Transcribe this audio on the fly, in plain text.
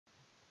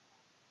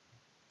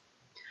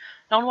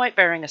Non-weight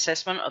bearing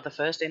assessment of the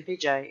first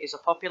MPJ is a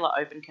popular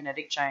open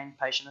kinetic chain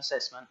patient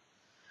assessment.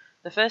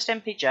 The first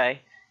MPJ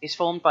is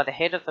formed by the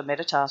head of the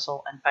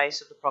metatarsal and base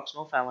of the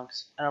proximal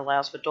phalanx and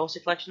allows for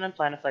dorsiflexion and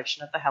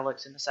plantarflexion of the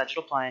hallux in the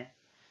sagittal plane,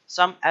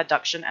 some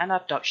adduction and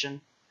abduction,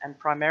 and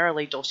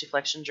primarily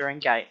dorsiflexion during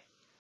gait.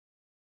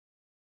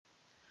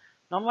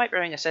 Non-weight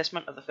bearing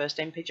assessment of the first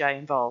MPJ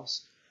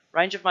involves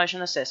range of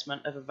motion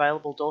assessment of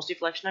available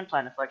dorsiflexion and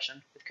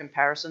plantarflexion with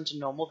comparison to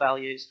normal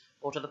values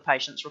or to the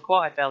patient's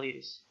required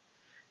values.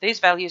 These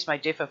values may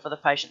differ for the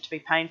patient to be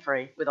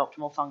pain-free with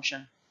optimal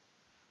function.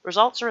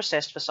 Results are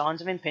assessed for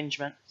signs of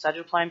impingement,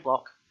 sagittal plane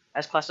block,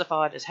 as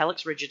classified as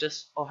hallux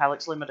rigidus or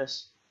hallux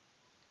limitus.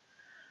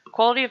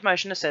 Quality of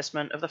motion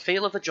assessment of the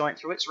feel of the joint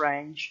through its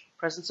range,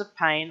 presence of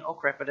pain or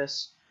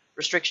crepitus,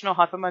 restriction or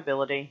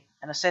hypermobility,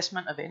 and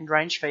assessment of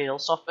end-range feel,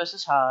 soft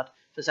versus hard,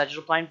 for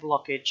sagittal plane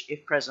blockage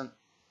if present.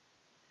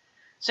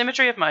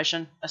 Symmetry of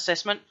motion,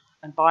 assessment,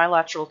 and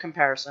bilateral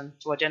comparison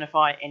to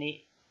identify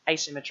any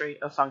asymmetry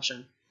of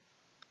function.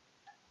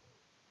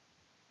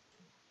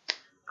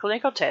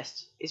 Clinical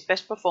test is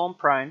best performed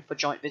prone for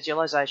joint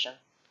visualization.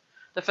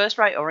 The first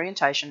ray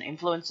orientation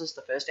influences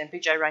the first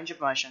MPJ range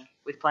of motion,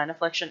 with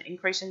plantarflexion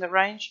increasing the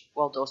range,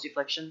 while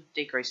dorsiflexion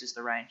decreases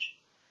the range.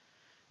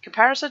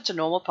 Comparison to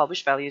normal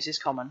published values is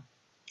common.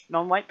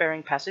 Non-weight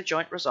bearing passive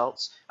joint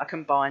results are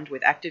combined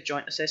with active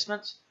joint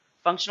assessments,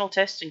 functional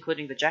tests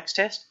including the JACS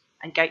test,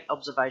 and gait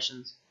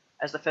observations,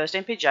 as the first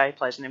MPJ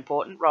plays an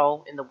important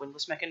role in the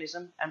windlass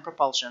mechanism and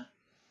propulsion.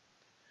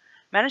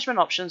 Management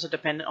options are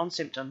dependent on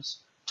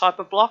symptoms, type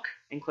of block,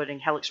 including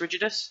hallux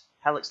rigidus,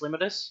 hallux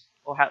limitus,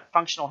 or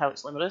functional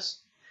hallux limitus,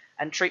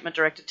 and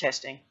treatment-directed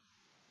testing,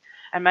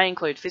 and may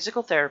include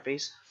physical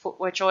therapies,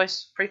 footwear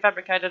choice,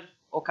 prefabricated,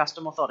 or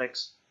custom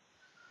orthotics.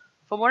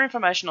 For more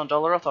information on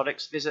DOLA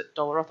Orthotics, visit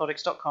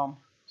dolaorthotics.com,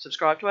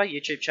 subscribe to our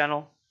YouTube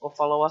channel, or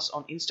follow us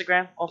on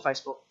Instagram or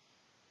Facebook.